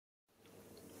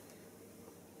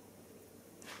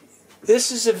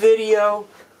This is a video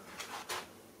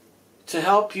to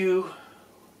help you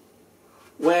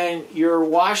when your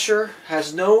washer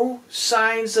has no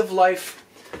signs of life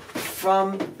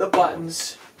from the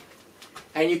buttons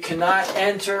and you cannot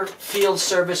enter field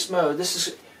service mode.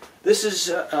 This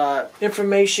is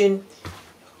information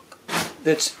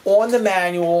that's on the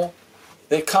manual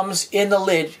that comes in the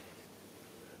lid.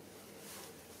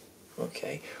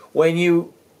 Okay, when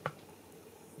you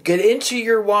get into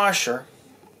your washer,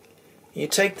 you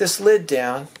take this lid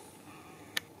down,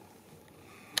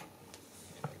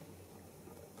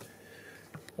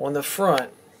 on the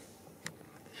front.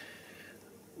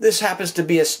 This happens to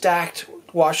be a stacked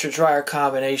washer-dryer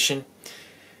combination,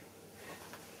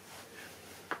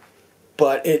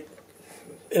 but it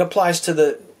applies to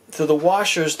the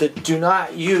washers that do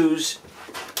not use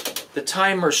the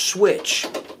timer switch.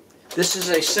 This is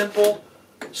a simple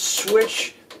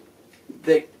switch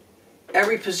that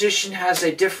every position has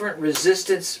a different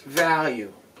resistance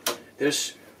value.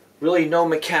 There's really no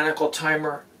mechanical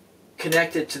timer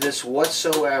connected to this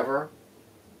whatsoever.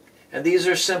 And these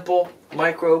are simple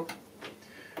micro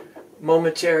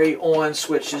momentary on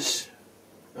switches.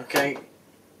 Okay.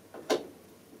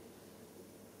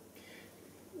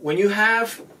 When you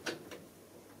have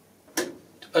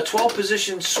a 12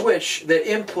 position switch that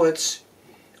inputs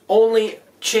only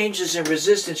changes in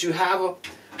resistance, you have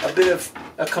a bit of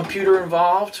a computer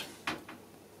involved.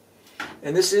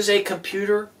 And this is a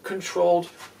computer controlled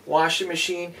washing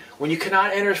machine. When you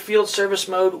cannot enter field service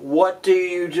mode, what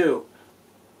do?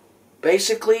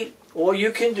 Basically, all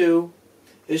you can do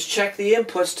is check the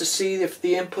inputs to see if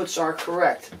the inputs are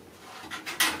correct.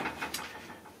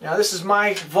 Now this is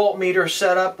my voltmeter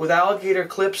set up with alligator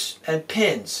clips and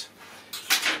pins.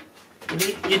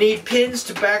 You need pins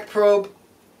to back probe.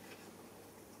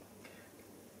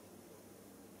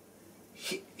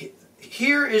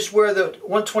 Here is where the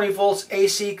 120 volts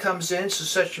AC comes in, so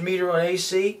set your meter on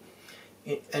AC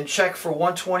and check for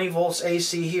 120 volts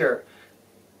AC here.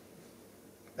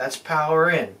 That's power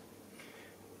in.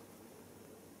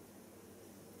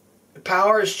 The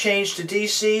power is changed to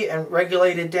DC and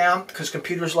regulated down because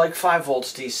computers like 5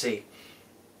 volts DC.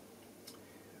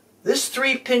 This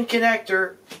 3-pin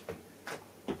connector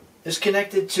is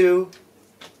connected to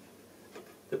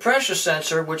the pressure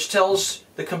sensor, which tells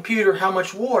the computer how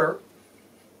much water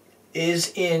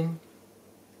is in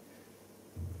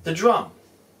the drum.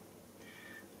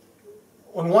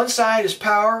 On one side is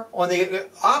power, on the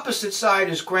opposite side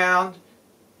is ground,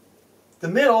 the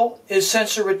middle is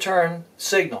sensor return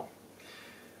signal.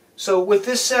 So with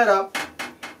this setup,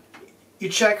 you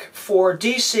check for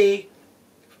DC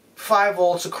 5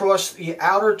 volts across the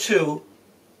outer two.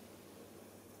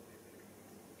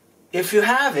 If you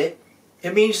have it,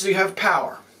 it means that you have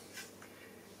power.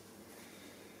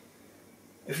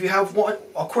 If you have one,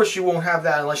 of course you won't have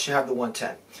that unless you have the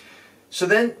 110. So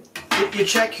then you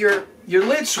check your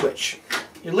lid switch.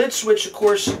 Your lid switch, of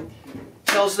course,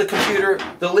 tells the computer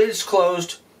the lid is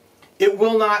closed. It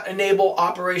will not enable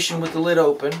operation with the lid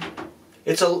open.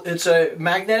 It's a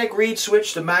magnetic reed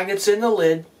switch. The magnet's in the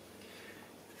lid.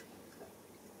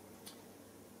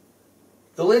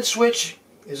 The lid switch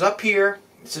is up here.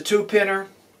 It's a 2-pinner.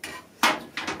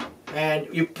 And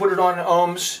you put it on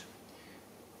ohms.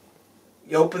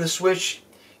 You open the switch,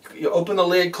 you open the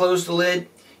lid, close the lid,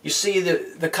 you see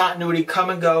the continuity come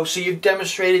and go. So you've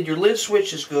demonstrated your lid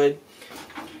switch is good.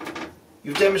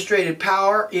 You've demonstrated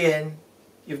power in.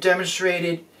 You've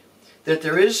demonstrated that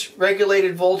there is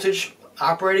regulated voltage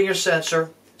operating your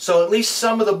sensor. So at least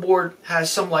some of the board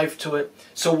has some life to it.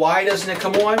 So why doesn't it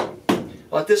come on?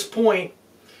 Well, at this point,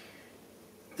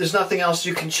 there's nothing else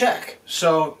you can check.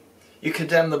 So you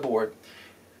condemn the board.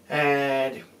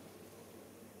 And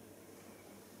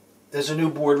there's a new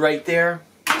board right there.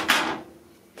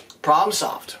 Problem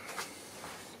solved.